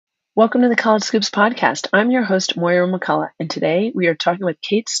Welcome to the College Scoops podcast. I'm your host, Moira McCullough, and today we are talking with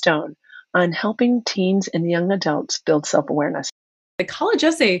Kate Stone on helping teens and young adults build self-awareness. The college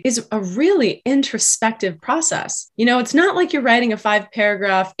essay is a really introspective process. It's not like you're writing a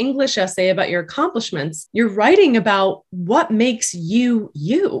 5-paragraph English essay about your accomplishments. You're writing about what makes you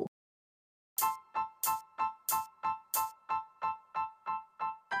you.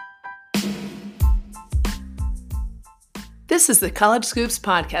 This is the College Scoops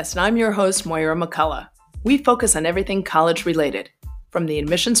podcast, and I'm your host, Moira McCullough. We focus on everything college related, from the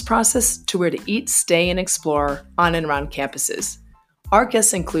admissions process to where to eat, stay, and explore on and around campuses. Our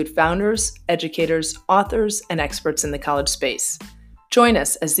guests include founders, educators, authors, and experts in the college space. Join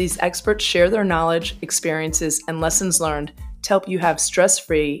us as these experts share their knowledge, experiences, and lessons learned to help you have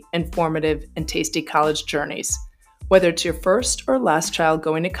stress-free, informative, and tasty college journeys. Whether it's your first or last child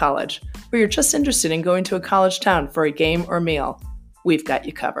going to college, or you're just interested in going to a college town for a game or meal, we've got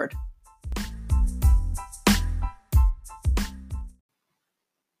you covered.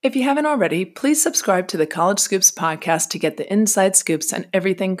 If you haven't already, please subscribe to the College Scoops podcast to get the inside scoops on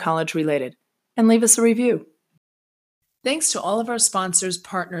everything college related, and leave us a review. Thanks to all of our sponsors,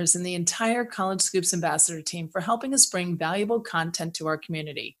 partners, and the entire College Scoops ambassador team for helping us bring valuable content to our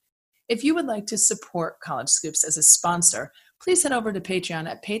community. If you would like to support College Scoops as a sponsor, please head over to Patreon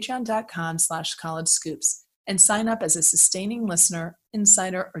at patreon.com/College Scoops and sign up as a sustaining listener,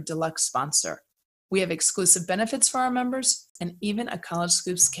 insider, or deluxe sponsor. We have exclusive benefits for our members and even a College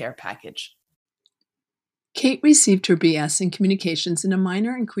Scoops care package. Kate received her BS in Communications and a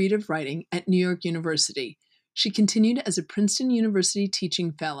minor in Creative Writing at New York University. She continued as a Princeton University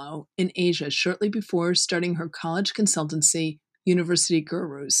Teaching Fellow in Asia shortly before starting her college consultancy, University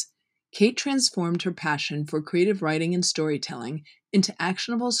Gurus. Kate transformed her passion for creative writing and storytelling into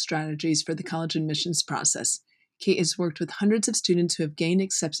actionable strategies for the college admissions process. Kate has worked with hundreds of students who have gained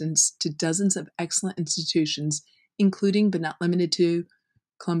acceptance to dozens of excellent institutions, including but not limited to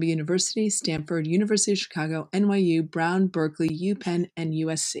Columbia University, Stanford, University of Chicago, NYU, Brown, Berkeley, UPenn, and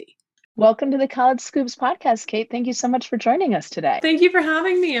USC. Welcome to the College Scoops podcast, Kate. Thank you so much for joining us today. Thank you for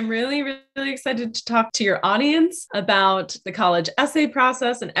having me. I'm really excited to talk to your audience about the college essay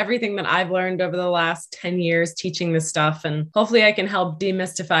process and everything that I've learned over the last 10 years teaching this stuff. And hopefully I can help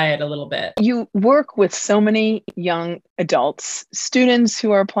demystify it a little bit. You work with so many young adults, students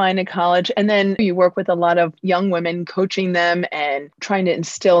who are applying to college, and then you work with a lot of young women, coaching them and trying to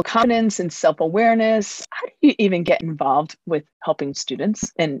instill confidence and self-awareness. How do you even get involved with helping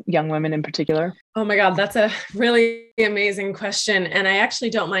students and young women in particular? Oh my God, that's a really amazing question. And I actually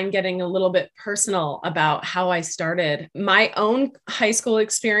don't mind getting a little bit personal about how I started. My own high school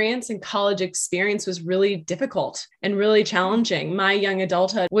experience and college experience was really difficult and really challenging. My young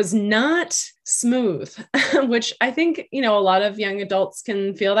adulthood was not smooth, which I think, a lot of young adults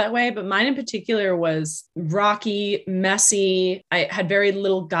can feel that way, but mine in particular was rocky, messy. I had very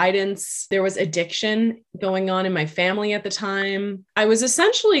little guidance. There was addiction going on in my family at the time. I was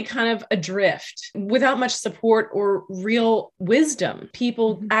essentially kind of adrift without much support or real wisdom.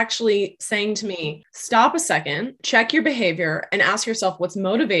 People actually saying to me, stop a second, check your behavior and ask yourself what's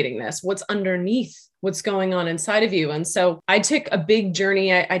motivating this, what's underneath what's going on inside of you. And so I took a big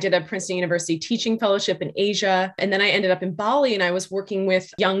journey. I did a Princeton University teaching fellowship in Asia. And then I ended up in Bali and I was working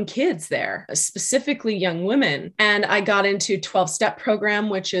with young kids there, specifically young women. And I got into 12-step program,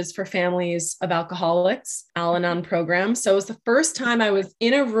 which is for families of alcoholics, Al-Anon program. So it was the first time I was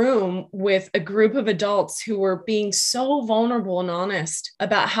in a room with a group of adults who were being so vulnerable and honest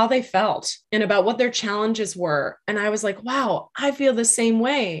about how they felt and about what their challenges were. And I was like, wow, I feel the same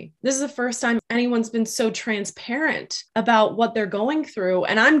way. This is the first time anyone's been so transparent about what they're going through.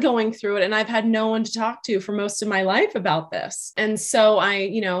 And I'm going through it. And I've had no one to talk to for most of my life about this. And so I,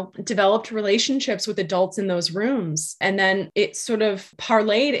 developed relationships with adults in those rooms. And then it sort of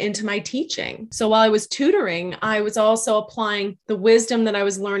parlayed into my teaching. So while I was tutoring, I was also applying the wisdom that I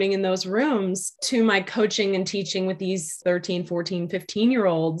was learning in those rooms to my coaching and teaching with these 13, 14,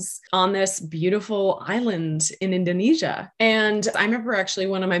 15-year-olds on this beautiful island in Indonesia. And I remember actually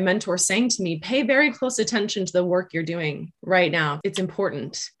one of my mentors saying to me, pay very close attention to the work you're doing right now. It's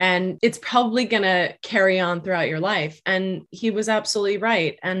important and it's probably going to carry on throughout your life. And he was absolutely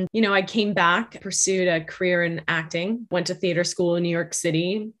right. And, I came back, pursued a career in acting, went to theater school in New York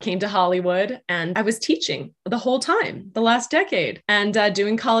City, came to Hollywood, and I was teaching the whole time, the last decade, and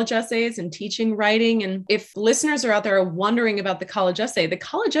doing college essays and teaching writing. And if listeners are out there wondering about the college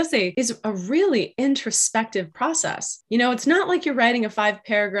essay is a really introspective process. It's not like you're writing a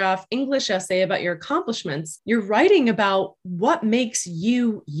 5-paragraph English essay about your your accomplishments, you're writing about what makes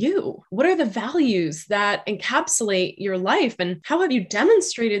you you. What are the values that encapsulate your life, and how have you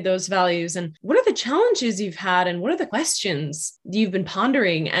demonstrated those values, and what are the challenges you've had, and what are the questions you've been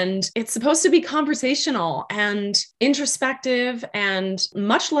pondering? And it's supposed to be conversational and introspective and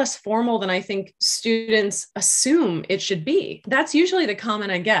much less formal than I think students assume it should be. That's usually the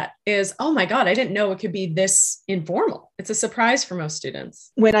comment I get is, oh my God, I didn't know it could be this informal. It's a surprise for most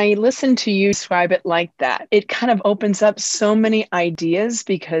students. When I listen to you describe it like that, it kind of opens up so many ideas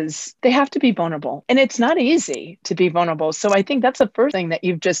because they have to be vulnerable. And it's not easy to be vulnerable. So I think that's the first thing that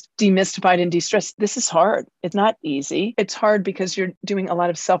you've just demystified and de-stressed. This is hard. It's not easy. It's hard because you're doing a lot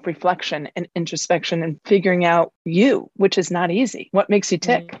of self-reflection and introspection and figuring out you, which is not easy. What makes you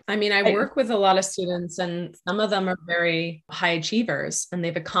tick? I mean, I work with a lot of students, and some of them are very high achievers, and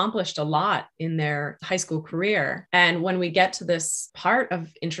they've accomplished a lot in their high school career. And when we get to this part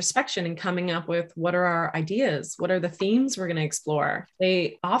of introspection and coming up with what are our ideas, what are the themes we're going to explore,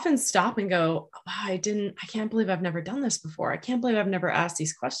 they often stop and go, oh, I can't believe I've never done this before. I can't believe I've never asked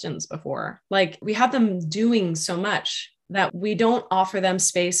these questions before. Like, we have them doing so much that we don't offer them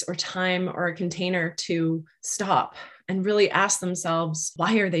space or time or a container to stop and really ask themselves,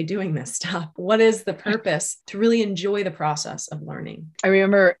 why are they doing this stuff? What is the purpose? To really enjoy the process of learning. I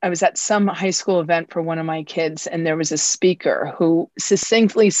remember I was at some high school event for one of my kids, and there was a speaker who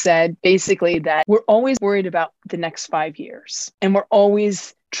succinctly said basically that we're always worried about the next 5 years, and we're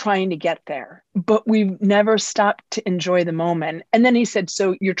always trying to get there, but we've never stopped to enjoy the moment. And then he said,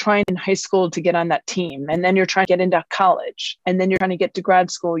 so you're trying in high school to get on that team, and then you're trying to get into college, and then you're trying to get to grad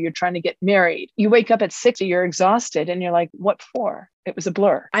school, you're trying to get married. You wake up at 60, you're exhausted, and you're like, what for? It was a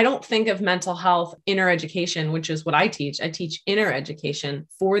blur. I don't think of mental health inner education, which is what I teach. I teach inner education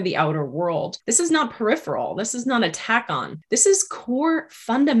for the outer world. This is not peripheral. This is not a tack on. This is core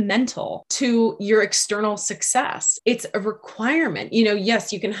fundamental to your external success. It's a requirement.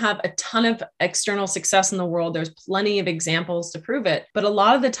 Yes, you can have a ton of external success in the world. There's plenty of examples to prove it. But a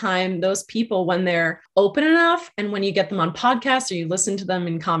lot of the time, those people, when they're open enough, and when you get them on podcasts or you listen to them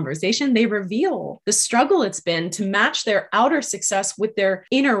in conversation, they reveal the struggle it's been to match their outer success with their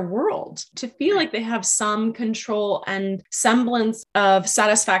inner world, to feel like they have some control and semblance of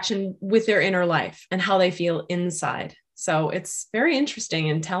satisfaction with their inner life and how they feel inside. So it's very interesting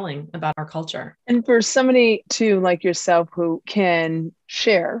and telling about our culture. And for somebody too, like yourself, who can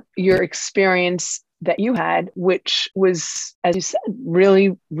share your experience that you had, which was, as you said,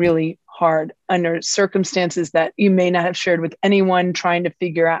 really, really hard under circumstances that you may not have shared with anyone, trying to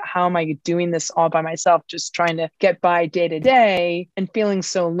figure out, how am I doing this all by myself, just trying to get by day to day, and feeling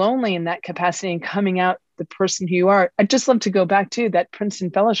so lonely in that capacity and coming out the person who you are. I'd just love to go back to that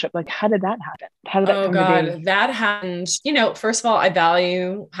Princeton fellowship. Like, how did that happen? How did that come to be? That happened. First of all, I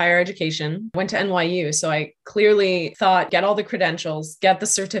value higher education. Went to NYU. So I clearly thought, get all the credentials, get the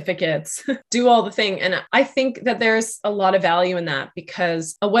certificates, do all the thing. And I think that there's a lot of value in that,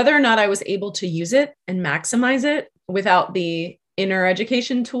 because whether or not I was able to use it and maximize it without the inner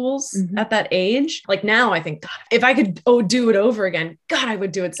education tools at that age. Like, now I think, God, if I could do it over again, God, I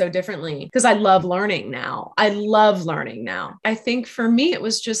would do it so differently, because I love learning now. I think for me, it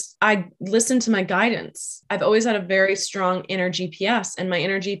was just, I listened to my guidance. I've always had a very strong inner GPS, and my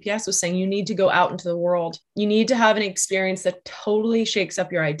inner GPS was saying, you need to go out into the world. You need to have an experience that totally shakes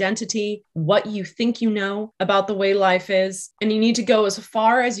up your identity, what you think you know about the way life is. And you need to go as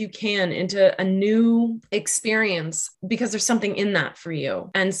far as you can into a new experience, because there's something in that for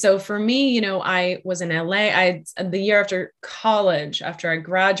you. And so for me, I was in LA. The year after college, after I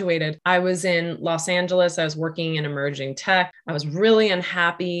graduated, I was in Los Angeles. I was working in emerging tech. I was really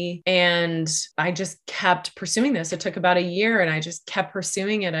unhappy, and I just kept pursuing this. It took about a year, and I just kept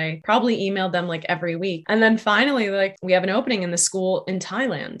pursuing it. I probably emailed them like every week. And then finally, like, we have an opening in the school in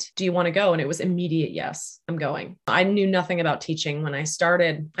Thailand. Do you want to go? And it was immediate. Yes, I'm going. I knew nothing about teaching when I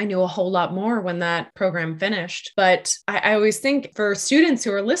started. I knew a whole lot more when that program finished. But I always think, for students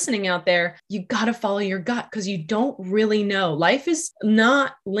who are listening out there, you got to follow your gut, because you don't really know. Life is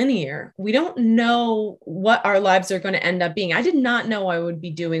not linear. We don't know what our lives are going to end up being. I did not know I would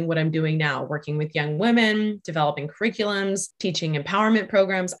be doing what I'm doing now, working with young women, developing curriculums, teaching empowerment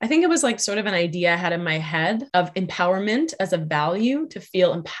programs. I think it was like sort of an idea I had in my head of empowerment as a value, to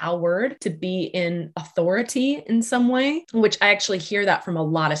feel empowered, to be in authority in some way, which I actually hear that from a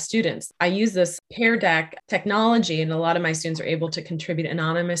lot of students. I use this Pear Deck technology, and a lot of my students are able to contribute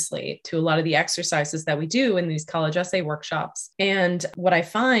anonymously to a lot of the exercises that we do in these college essay workshops. And what I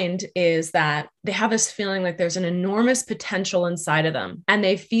find is that they have this feeling like there's an enormous potential inside of them, and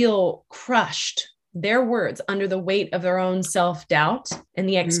they feel crushed their words under the weight of their own self-doubt and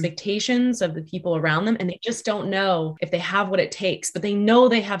the expectations of the people around them. And they just don't know if they have what it takes, but they know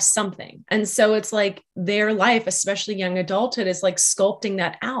they have something. And so it's like their life, especially young adulthood, is like sculpting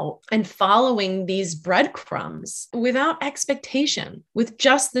that out and following these breadcrumbs without expectation, with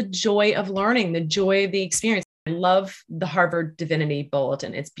just the joy of learning, the joy of the experience. I love the Harvard Divinity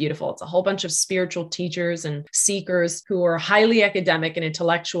Bulletin. It's beautiful. It's a whole bunch of spiritual teachers and seekers who are highly academic and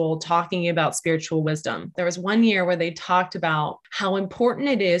intellectual talking about spiritual wisdom. There was one year where they talked about how important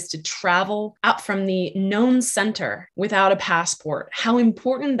it is to travel out from the known center without a passport, how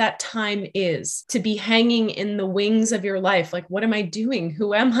important that time is to be hanging in the wings of your life. Like, what am I doing?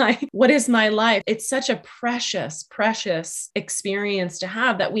 Who am I? What is my life? It's such a precious, precious experience to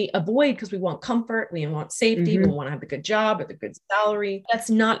have that we avoid because we want comfort, we want safety. We want to have a good job or the good salary. That's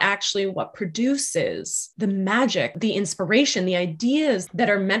not actually what produces the magic, the inspiration, the ideas that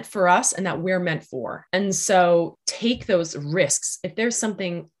are meant for us and that we're meant for. And so take those risks. If there's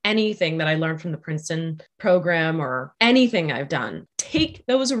something, anything that I learned from the Princeton program or anything I've done, take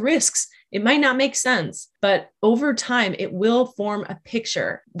those risks. It might not make sense, but over time, it will form a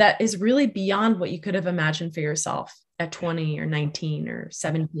picture that is really beyond what you could have imagined for yourself at 20 or 19 or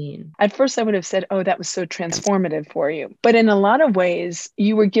 17. At first, I would have said, oh, that was so transformative for you. But in a lot of ways,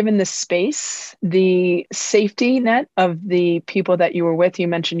 you were given the space, the safety net of the people that you were with. You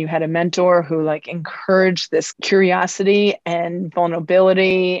mentioned you had a mentor who like encouraged this curiosity and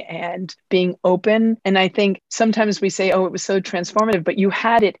vulnerability and being open. And I think sometimes we say, oh, it was so transformative, but you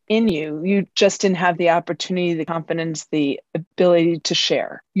had it in you. You just didn't have the opportunity, the confidence, the ability to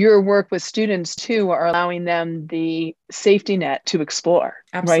share. Your work with students too are allowing them the safety net to explore.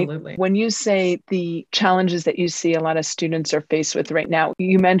 Absolutely. Right? When you say the challenges that you see a lot of students are faced with right now,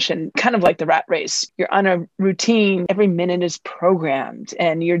 you mentioned kind of like the rat race. You're on a routine. Every minute is programmed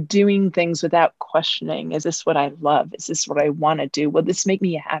and you're doing things without questioning. Is this what I love? Is this what I want to do? Will this make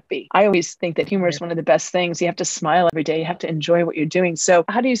me happy? I always think that humor is one of the best things. You have to smile every day. You have to enjoy what you're doing. So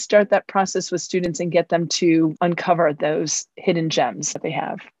how do you start that process with students and get them to uncover those hidden gems that they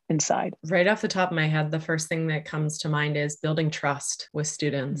have inside? Right off the top of my head, the first thing that comes to mind is building trust with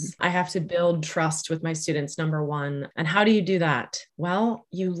students. I have to build trust with my students, number one. And how do you do that? Well,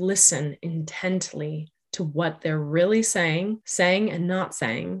 you listen intently to what they're really saying and not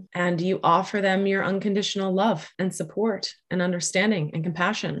saying. And you offer them your unconditional love and support and understanding and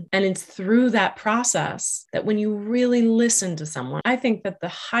compassion. And it's through that process that when you really listen to someone, I think that the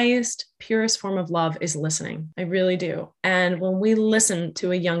highest, purest form of love is listening. I really do. And when we listen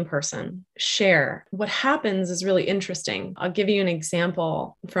to a young person share, what happens is really interesting. I'll give you an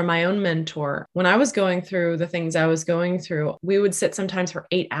example from my own mentor. When I was going through the things I was going through, we would sit sometimes for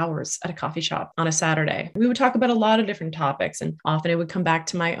 8 hours at a coffee shop on a Saturday. We would talk about a lot of different topics, and often it would come back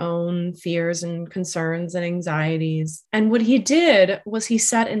to my own fears and concerns and anxieties. And what he did was he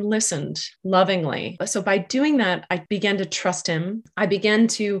sat and listened lovingly. So by doing that, I began to trust him. I began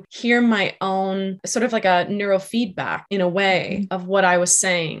to hear my own sort of like a neurofeedback in a way of what I was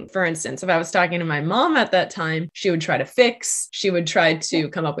saying. For instance, if I was talking to my mom at that time, she would try to fix, she would try to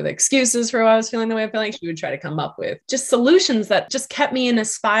come up with excuses for why I was feeling the way I'm feeling. She would try to come up with just solutions that just kept me in a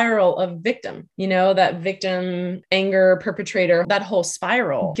spiral of victim, that victim, anger, perpetrator, that whole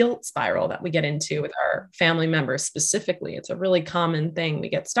spiral, guilt spiral that we get into with our family members specifically. It's a really common thing we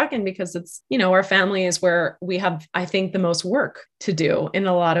get stuck in because it's, our family is where we have, I think, the most work to do in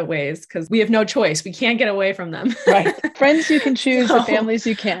a lot of ways because we have no choice. We can't get away from them. Right. Friends you can choose, but families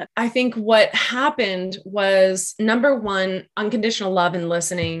you can't. I think what happened was, number one, unconditional love and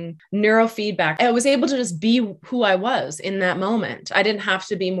listening, neurofeedback. I was able to just be who I was in that moment. I didn't have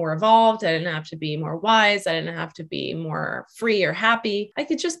to be more evolved. I didn't have to be more wise. I didn't have to be more free or happy. I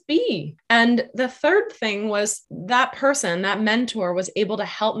could just be. And the third thing was that person, that mentor, was able to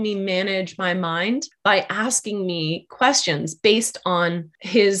help me manage my mind by asking me questions based on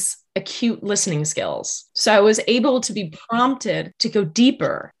his acute listening skills. So I was able to be prompted to go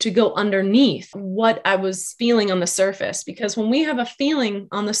deeper, to go underneath what I was feeling on the surface. Because when we have a feeling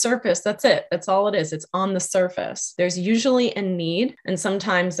on the surface, that's it. That's all it is. It's on the surface. There's usually a need, and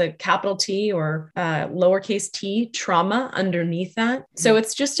sometimes a capital T or lowercase t trauma underneath that. So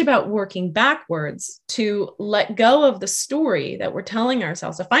it's just about working backwards to let go of the story that we're telling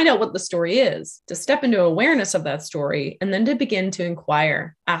ourselves, to find out what the story is, to step into awareness of that story, and then to begin to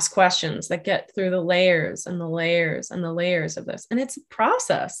inquire, ask questions. questions that get through the layers and the layers and the layers of this. And it's a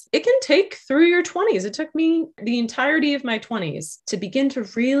process. It can take through your 20s. It took me the entirety of my 20s to begin to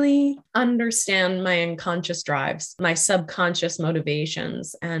really understand my unconscious drives, my subconscious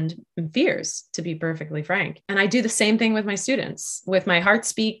motivations and fears, to be perfectly frank. And I do the same thing with my students, with my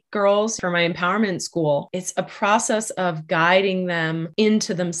Heartspeak girls for my empowerment school. It's a process of guiding them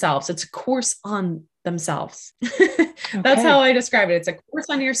into themselves. It's a course on themselves. That's how I describe it. It's a course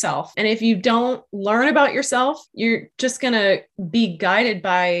on yourself. And if you don't learn about yourself, you're just going to be guided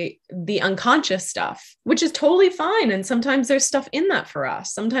by the unconscious stuff, which is totally fine. And sometimes there's stuff in that for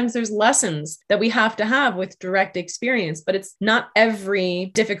us. Sometimes there's lessons that we have to have with direct experience, but it's not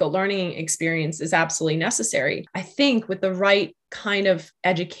every difficult learning experience is absolutely necessary. I think with the right kind of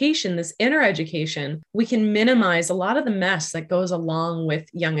education, this inner education, we can minimize a lot of the mess that goes along with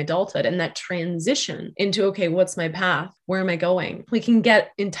young adulthood and that transition into, okay, what's my path? Where am I going? We can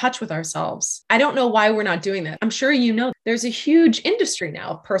get in touch with ourselves. I don't know why we're not doing that. I'm sure you know there's a huge industry now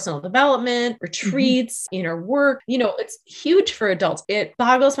of personal development, retreats, inner work. You know, it's huge for adults. It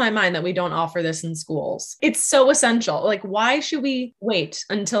boggles my mind that we don't offer this in schools. It's so essential. Like, why should we wait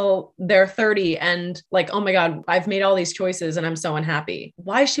until they're 30 and like, oh my God, I've made all these choices and I'm so unhappy.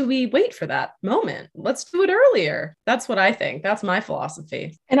 Why should we wait for that moment? Let's do it earlier. That's what I think. That's my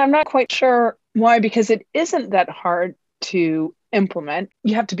philosophy. And I'm not quite sure why, because it isn't that hard to implement.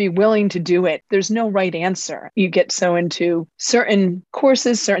 You have to be willing to do it. There's no right answer. You get so into certain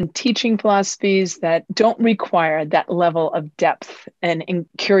courses, certain teaching philosophies that don't require that level of depth and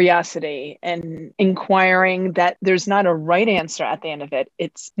curiosity and inquiring, that there's not a right answer at the end of it.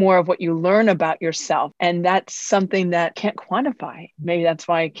 It's more of what you learn about yourself. And that's something that can't quantify. Maybe that's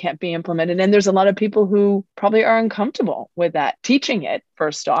why it can't be implemented. And there's a lot of people who probably are uncomfortable with that, teaching it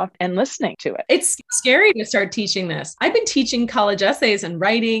first off and listening to it. It's scary to start teaching this. I've been teaching college essays and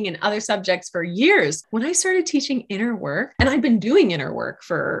writing and other subjects for years. When I started teaching inner work, and I've been doing inner work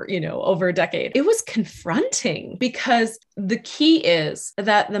for, over a decade, it was confronting because the key is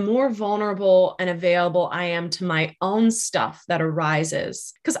that the more vulnerable and available I am to my own stuff that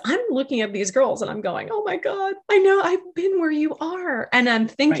arises, because I'm looking at these girls and I'm going, oh my God, I know I've been where you are. And I'm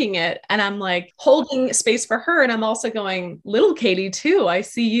thinking it and I'm like holding space for her. And I'm also going, little Katie too, I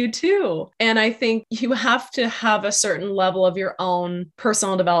see you too. And I think you have to have a certain level of your own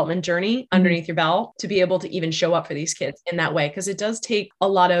personal development journey underneath your belt to be able to even show up for these kids in that way. Because it does take a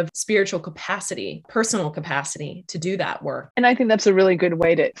lot of spiritual capacity, personal capacity to do that work. And I think that's a really good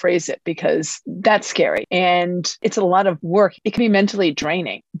way to phrase it, because that's scary and it's a lot of work. It can be mentally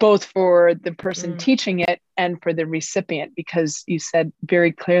draining, both for the person teaching it and for the recipient, because you said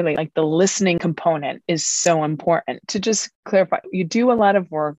very clearly, like the listening component is so important. To just clarify, you do a lot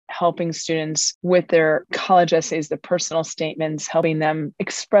of work helping students with their college essays, the personal statements, helping them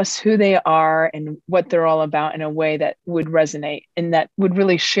express who they are and what they're all about in a way that would resonate and that would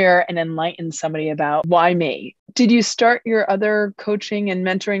really share and enlighten somebody about why me. Did you start your other coaching and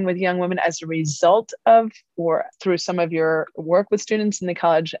mentoring with young women as a result of or through some of your work with students in the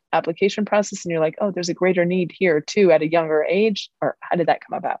college application process? And you're like, oh, there's a greater need here too at a younger age? Or how did that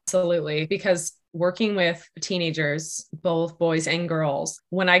come about? Absolutely. Because working with teenagers, both boys and girls,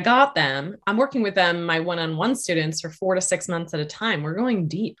 when I got them, I'm working with them, my one-on-one students, for 4 to 6 months at a time. We're going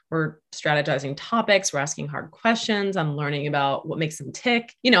deep. We're strategizing topics. We're asking hard questions. I'm learning about what makes them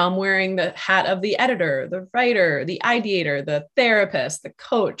tick. I'm wearing the hat of the editor, the writer, the ideator, the therapist, the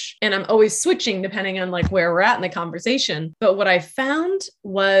coach. And I'm always switching depending on like where we're at in the conversation. But what I found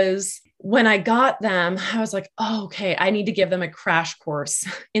was when I got them, I was like, oh, okay, I need to give them a crash course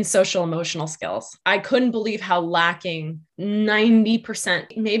in social emotional skills. I couldn't believe how lacking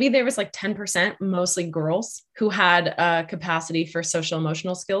 90%, maybe there was like 10%, mostly girls who had a capacity for social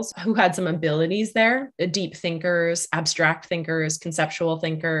emotional skills, who had some abilities there, deep thinkers, abstract thinkers, conceptual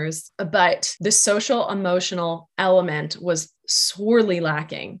thinkers. But the social emotional element was sorely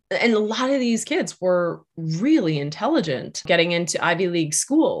lacking. And a lot of these kids were really intelligent getting into Ivy League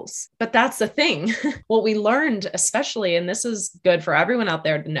schools. But that's the thing. What we learned, especially, and this is good for everyone out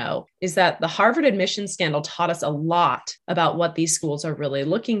there to know, is that the Harvard admissions scandal taught us a lot about what these schools are really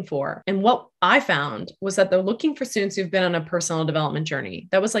looking for. And what I found was that they're looking for students who've been on a personal development journey.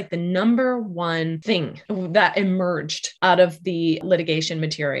 That was like the number one thing that emerged out of the litigation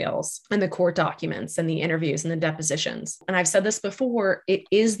materials and the court documents and the interviews and the depositions. And I've said this before, it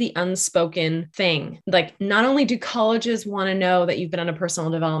is the unspoken thing. Like, not only do colleges want to know that you've been on a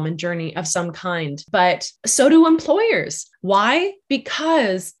personal development journey of some kind, but so do employers. Why?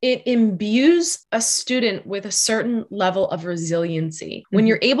 Because it imbues a student with a certain level of resiliency. When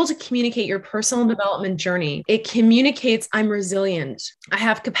you're able to communicate your personal development journey. It communicates I'm resilient. I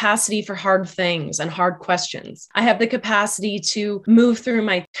have capacity for hard things and hard questions. I have the capacity to move through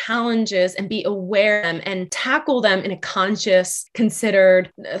my challenges and be aware of them and tackle them in a conscious,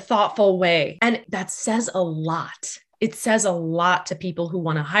 considered, thoughtful way. And that says a lot. It says a lot to people who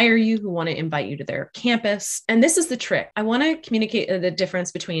want to hire you, who want to invite you to their campus. And this is the trick. I want to communicate the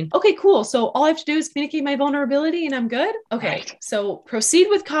difference between, okay, cool. So all I have to do is communicate my vulnerability and I'm good. Okay. Right. So proceed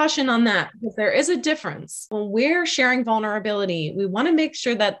with caution on that, because there is a difference. When we're sharing vulnerability, we want to make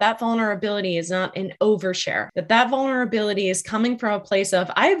sure that that vulnerability is not an overshare, that that vulnerability is coming from a place of,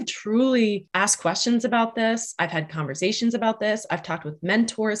 I've truly asked questions about this. I've had conversations about this. I've talked with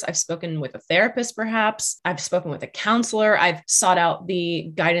mentors. I've spoken with a therapist, perhaps. I've spoken with a counselor. I've sought out the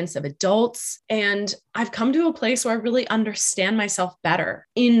guidance of adults, and I've come to a place where I really understand myself better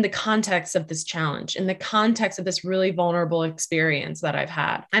in the context of this challenge, in the context of this really vulnerable experience that I've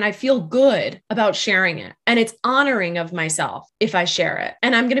had. And I feel good about sharing it. And it's honoring of myself if I share it.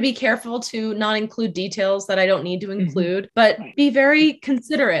 And I'm going to be careful to not include details that I don't need to include, but be very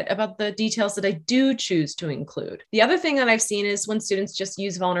considerate about the details that I do choose to include. The other thing that I've seen is when students just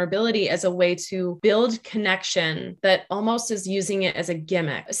use vulnerability as a way to build connection that almost is using it as a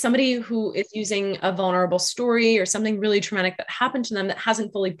gimmick. Somebody who is using a vulnerable story or something really traumatic that happened to them that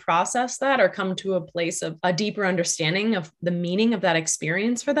hasn't fully processed that or come to a place of a deeper understanding of the meaning of that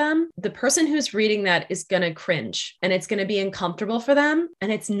experience for them, the person who's reading that is going to cringe and it's going to be uncomfortable for them.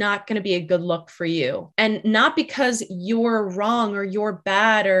 And it's not going to be a good look for you. And not because you're wrong or you're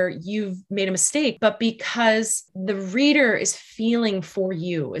bad or you've made a mistake, but because the reader is feeling for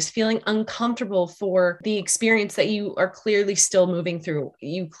you, is feeling uncomfortable for the experience that you are clearly still moving through.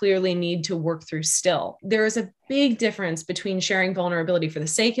 You clearly need to work through still. There is a big difference between sharing vulnerability for the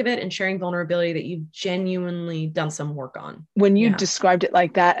sake of it and sharing vulnerability that you've genuinely done some work on. When you described it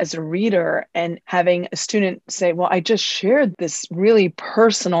like that as a reader and having a student say, well, I just shared this really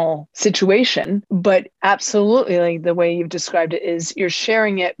personal situation, but absolutely like the way you've described it is you're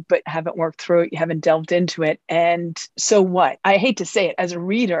sharing it, but haven't worked through it. You haven't delved into it. And so what? I hate to say it as a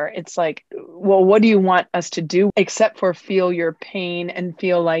reader, it's like, well, what do you want us to do except for feel your pain and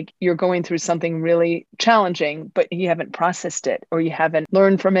feel like you're going through something really challenging, but you haven't processed it or you haven't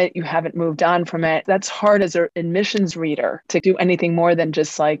learned from it. You haven't moved on from it. That's hard as an admissions reader to do anything more than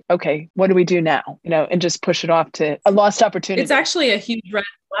just like, okay, what do we do now? And just push it off to a lost opportunity. It's actually a huge red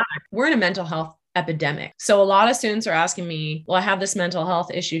flag. We're in a mental health epidemic. So a lot of students are asking me, well, I have this mental health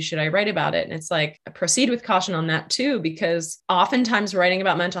issue. Should I write about it? And it's like, proceed with caution on that too, because oftentimes writing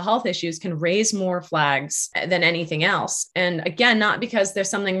about mental health issues can raise more flags than anything else. And again, not because there's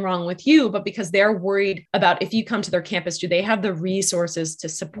something wrong with you, but because they're worried about if you come to their campus, do they have the resources to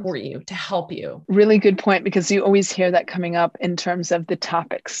support you, to help you? Really good point, because you always hear that coming up in terms of the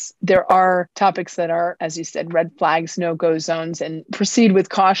topics. There are topics that are, as you said, red flags, no-go zones, and proceed with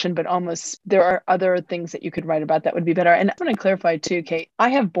caution, but almost there are other things that you could write about that would be better. And I want to clarify too, Kate, I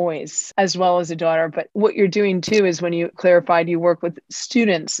have boys as well as a daughter, but what you're doing too is when you clarified you work with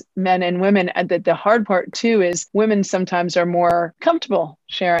students, men and women, and that the hard part too is women sometimes are more comfortable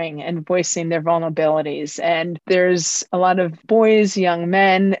sharing and voicing their vulnerabilities. And there's a lot of boys, young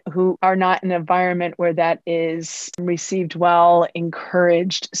men who are not in an environment where that is received well,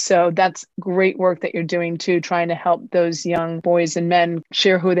 encouraged. So that's great work that you're doing too, trying to help those young boys and men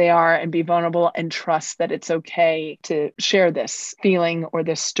share who they are and be vulnerable and trust that it's okay to share this feeling or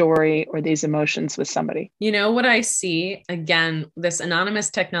this story or these emotions with somebody. You know what I see? Again, this anonymous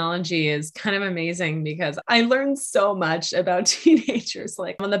technology is kind of amazing because I learned so much about teenagers.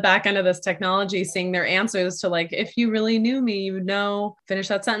 Like on the back end of this technology, seeing their answers to like, if you really knew me, you would know, finish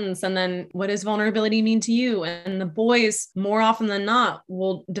that sentence. And then what does vulnerability mean to you? And the boys more often than not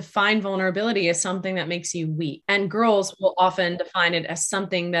will define vulnerability as something that makes you weak. And girls will often define it as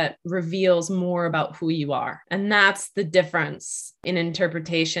something that reveals more about who you are. And that's the difference in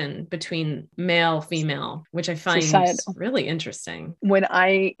interpretation between male, female, which I find really interesting. When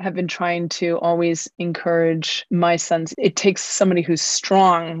I have been trying to always encourage my sons, it takes somebody who's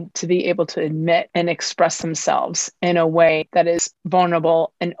strong to be able to admit and express themselves in a way that is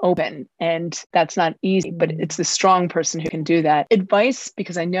vulnerable and open. And that's not easy, but it's the strong person who can do that. Advice,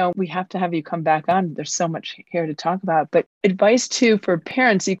 because I know we have to have you come back on. There's so much here to talk about, but advice too for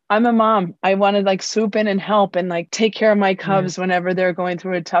parents. I'm a mom. I want to like swoop in and help and like take care of my cubs whenever they're going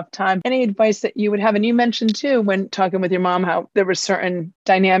through a tough time. Any advice that you would have? And you mentioned too, when talking with your mom, how there were certain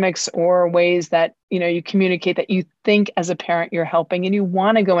dynamics or ways that, you communicate that you think as a parent you're helping and you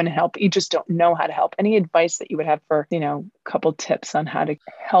want to go and help. You just don't know how to help. Any advice that you would have for, a couple tips on how to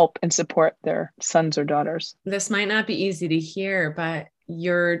help and support their sons or daughters? This might not be easy to hear, but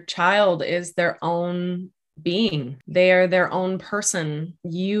your child is their own being. They are their own person.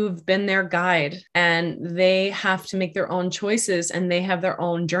 You've been their guide, and they have to make their own choices, and they have their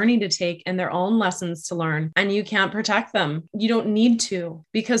own journey to take and their own lessons to learn. And you can't protect them. You don't need to,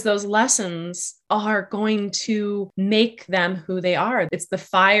 because those lessons are going to make them who they are. It's the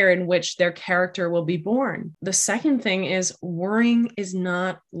fire in which their character will be born. The second thing is worrying is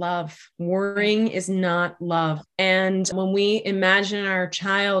not love. Worrying is not love. And when we imagine our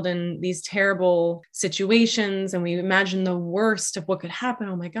child in these terrible situations and we imagine the worst of what could happen,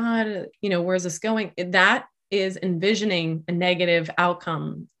 oh my God, where's this going? That is envisioning a negative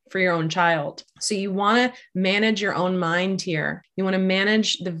outcome for your own child. So you want to manage your own mind here. You want to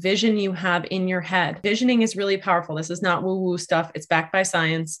manage the vision you have in your head. Visioning is really powerful. This is not woo-woo stuff. It's backed by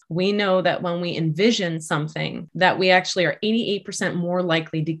science. We know that when we envision something, that we actually are 88% more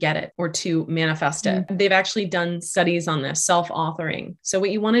likely to get it or to manifest it. They've actually done studies on this, self-authoring. So what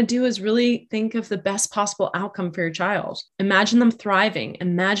you want to do is really think of the best possible outcome for your child. Imagine them thriving.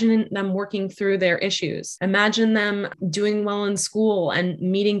 Imagine them working through their issues. Imagine them doing well in school and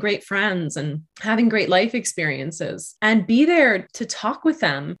meeting great friends and having great life experiences, and be there to talk with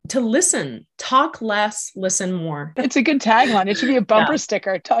them, to listen. Talk less, listen more. It's a good tagline. It should be a bumper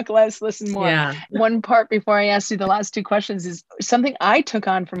sticker. Talk less, listen more. Yeah. One part before I ask you the last two questions is something I took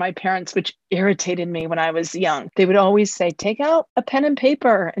on from my parents, which irritated me when I was young. They would always say, take out a pen and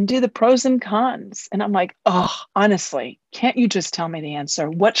paper and do the pros and cons. And I'm like, oh, honestly, can't you just tell me the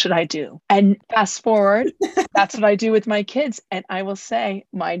answer? What should I do? And fast forward, that's what I do with my kids. And I will say,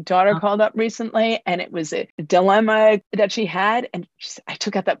 my daughter called up recently, and it was a dilemma that she had. And she said, I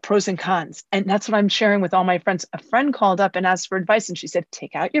took out that pros and cons. And that's what I'm sharing with all my friends. A friend called up and asked for advice, and she said,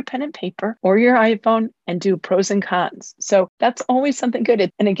 take out your pen and paper or your iPhone and do pros and cons. So that's always something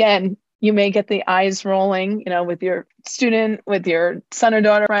good. And again, you may get the eyes rolling, with your student, with your son or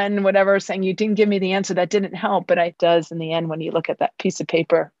daughter, friend, whatever, saying you didn't give me the answer, that didn't help. But it does in the end when you look at that piece of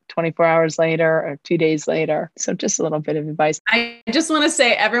paper 24 hours later or 2 days later. So just a little bit of advice. I just want to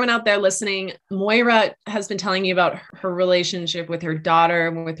say, everyone out there listening, Moira has been telling you about her relationship with her daughter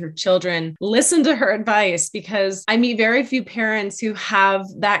and with her children. Listen to her advice, because I meet very few parents who have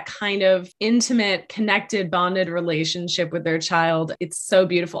that kind of intimate, connected, bonded relationship with their child. It's so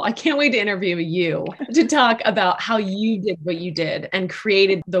beautiful. I can't wait to interview you to talk about how you did what you did and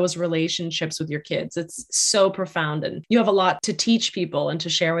created those relationships with your kids. It's so profound, and you have a lot to teach people and to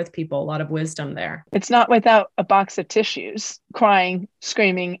share with people, a lot of wisdom there. It's not without a box of tissues, crying,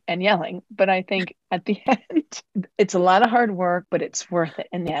 screaming, and yelling. But I think at the end, it's a lot of hard work, but it's worth it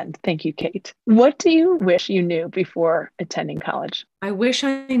in the end. Thank you, Kate. What do you wish you knew before attending college? I wish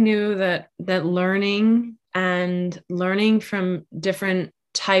I knew that learning from different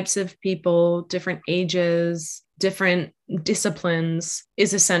types of people, different ages, different disciplines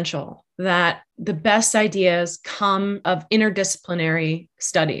is essential. That the best ideas come of interdisciplinary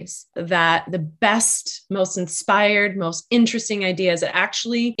studies, that the best, most inspired, most interesting ideas that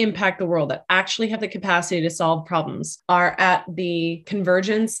actually impact the world, that actually have the capacity to solve problems, are at the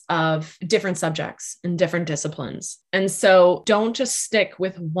convergence of different subjects and different disciplines. And so don't just stick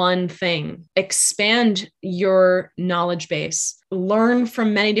with one thing. Expand your knowledge base. Learn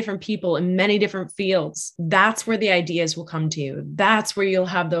from many different people in many different fields. That's where the ideas will come to you. That's where you'll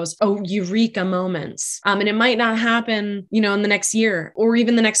have those eureka moments. And it might not happen, in the next year or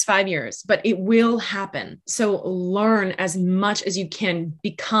even the next 5 years, but it will happen. So learn as much as you can.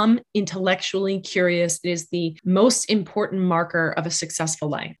 Become intellectually curious. It is the most important marker of a successful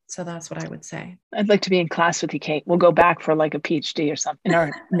life. So that's what I would say. I'd like to be in class with you, Kate. We'll go back for like a PhD or something in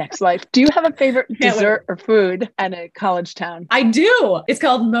our next life. Do you have a favorite dessert or food at a college town? I do. It's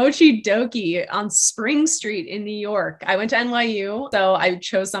called Mochi Doki on Spring Street in New York. I went to NYU, so I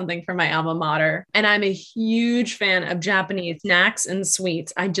chose something from my alma mater. And I'm a huge fan of Japanese snacks and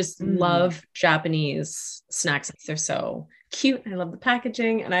sweets. I just love Japanese snacks. They're so cute. I love the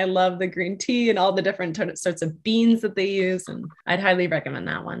packaging, and I love the green tea and all the different sorts of beans that they use. And I'd highly recommend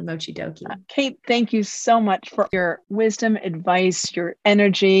that one, Mochi Doki. Kate, thank you so much for your wisdom, advice, your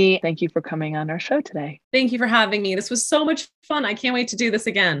energy. Thank you for coming on our show today. Thank you for having me. This was so much fun. I can't wait to do this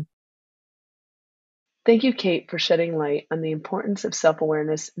again. Thank you, Kate, for shedding light on the importance of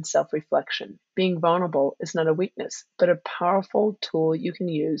self-awareness and self-reflection. Being vulnerable is not a weakness, but a powerful tool you can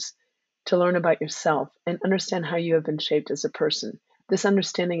use to learn about yourself and understand how you have been shaped as a person. This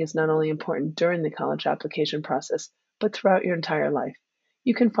understanding is not only important during the college application process, but throughout your entire life.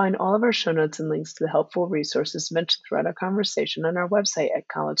 You can find all of our show notes and links to the helpful resources mentioned throughout our conversation on our website at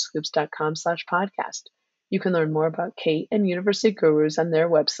collegescoops.com/podcast. You can learn more about Kate and University Gurus on their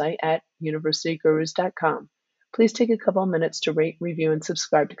website at universitygurus.com. please take a couple minutes to rate, review, and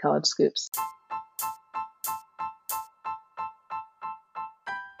subscribe to College Scoops.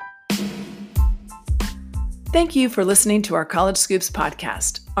 Thank you for listening to our College Scoops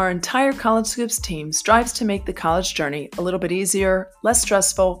podcast. Our entire College Scoops team strives to make the college journey a little bit easier, less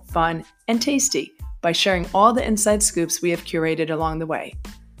stressful, fun, and tasty by sharing all the inside scoops we have curated along the way.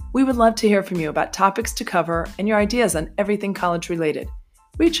 We would love to hear from you about topics to cover and your ideas on everything college related.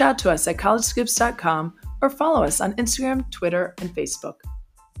 Reach out to us at collegescoops.com or follow us on Instagram, Twitter, and Facebook.